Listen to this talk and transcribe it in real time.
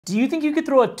Do you think you could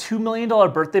throw a $2 million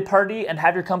birthday party and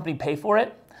have your company pay for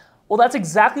it? Well, that's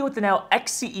exactly what the now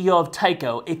ex-CEO of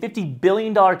Tyco, a $50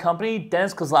 billion company,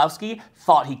 Dennis Koslowski,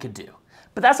 thought he could do.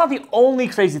 But that's not the only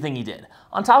crazy thing he did.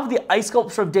 On top of the ice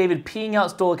sculpture of David peeing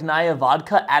out Stolichnaya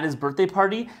vodka at his birthday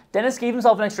party, Dennis gave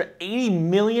himself an extra $80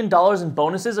 million in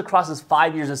bonuses across his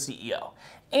 5 years as CEO.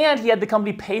 And he had the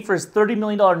company pay for his $30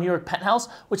 million New York penthouse,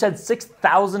 which had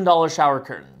 $6,000 shower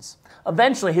curtains.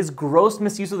 Eventually, his gross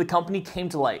misuse of the company came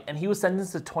to light, and he was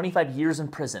sentenced to 25 years in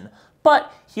prison.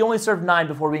 But he only served 9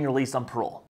 before being released on parole.